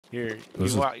Here,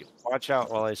 you watch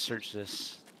out while I search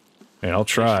this. And I'll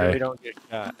try. Make sure we don't get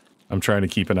shot. I'm trying to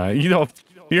keep an eye.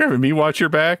 You're having me watch your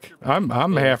back? I'm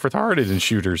half retarded in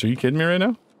shooters. Are you kidding me right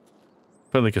now?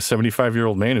 But like a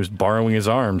 75-year-old man who's borrowing his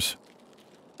arms.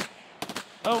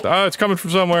 Oh, it's coming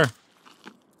from somewhere.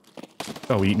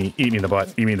 Oh, eat me in the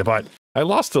butt. Eat me in the butt. I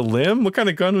lost a limb. What kind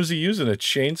of gun was he using? A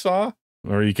chainsaw?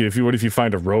 Or you could, what if you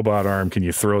find a robot arm? Can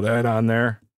you throw that on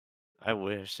there? I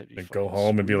wish. That'd be go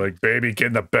home and be like, baby, get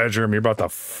in the bedroom. You're about to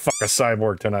fuck a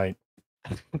cyborg tonight.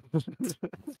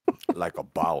 Like a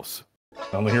boss.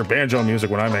 I only hear banjo music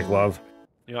when I make love.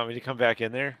 You want me to come back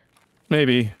in there?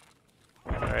 Maybe.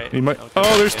 Alright.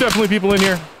 Oh, there's definitely people in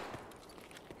here.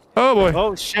 Oh boy.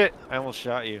 Oh shit. I almost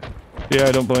shot you. Yeah,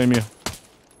 I don't blame you.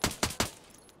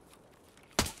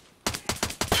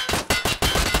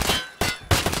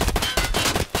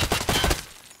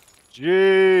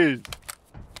 Jeez.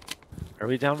 Are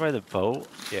we down by the boat?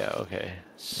 Yeah, okay.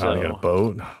 So I got a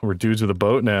boat. We're dudes with a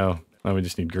boat now. Now we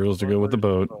just need girls to go with the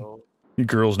boat. You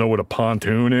girls know what a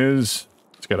pontoon is?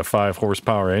 It's got a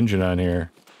 5-horsepower engine on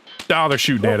here. Oh, they're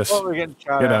shooting at us. We're getting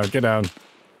shot Get at. down, get down.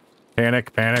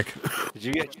 Panic, panic. Did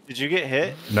you get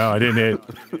hit? No, I didn't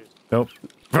hit. Nope.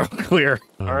 Clear.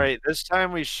 Alright, this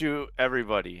time we shoot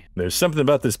everybody. There's something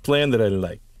about this plan that I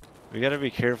like. We gotta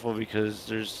be careful because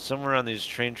there's somewhere on these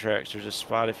train tracks, there's a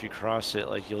spot if you cross it,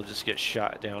 like you'll just get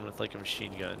shot down with like a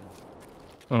machine gun.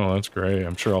 Oh, that's great.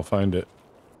 I'm sure I'll find it.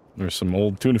 There's some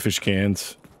old tuna fish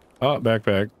cans. Oh,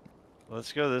 backpack.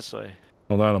 Let's go this way.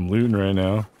 Hold on, I'm looting right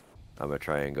now. I'm gonna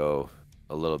try and go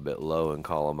a little bit low and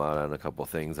call them out on a couple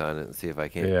things on it and see if I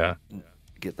can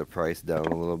get the price down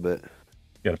a little bit.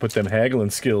 Gotta put them haggling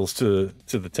skills to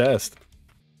the test.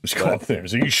 Just call up there.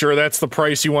 Are you sure that's the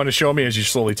price you want to show me as you're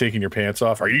slowly taking your pants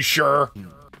off? Are you sure?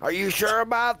 Are you sure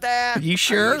about that? Are you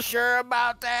sure? Are you sure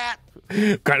about that?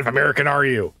 What kind of American are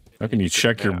you? How can you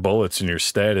check your bullets and your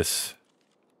status?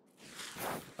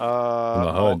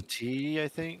 Alt T, I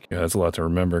think. Yeah, that's a lot to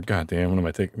remember. God damn, what am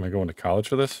I taking? Am I going to college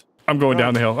for this? I'm going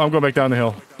down the hill. I'm going back down the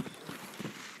hill.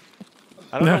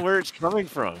 I don't know where it's coming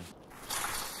from.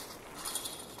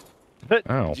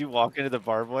 Ow. Did you walk into the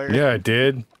barbed wire? Yeah, I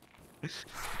did.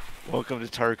 Welcome to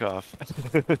Tarkov.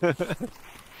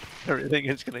 Everything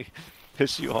is gonna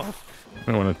piss you off.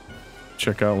 I want to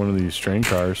check out one of these train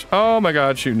cars. Oh my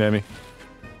god, shooting at me.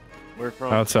 Where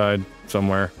from? Outside,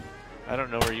 somewhere. I don't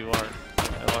know where you are.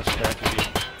 I lost track of you.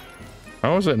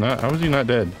 How was it not? How was he not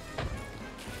dead?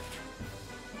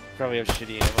 Probably have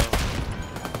shitty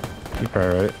ammo. You're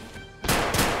probably right.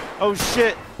 Oh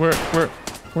shit! Where? Fuck!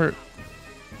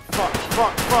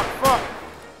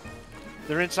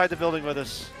 They're inside the building with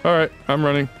us. Alright, I'm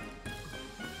running.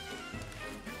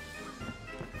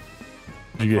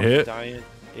 Did you get hit? Dying.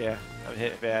 Yeah, I'm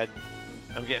hit bad.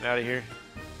 I'm getting out of here.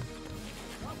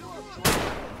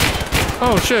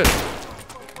 Oh shit!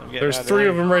 There's 3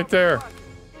 of them right there.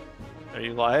 Are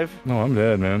you live? No, I'm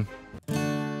dead, man.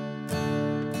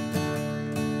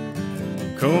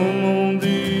 Come on.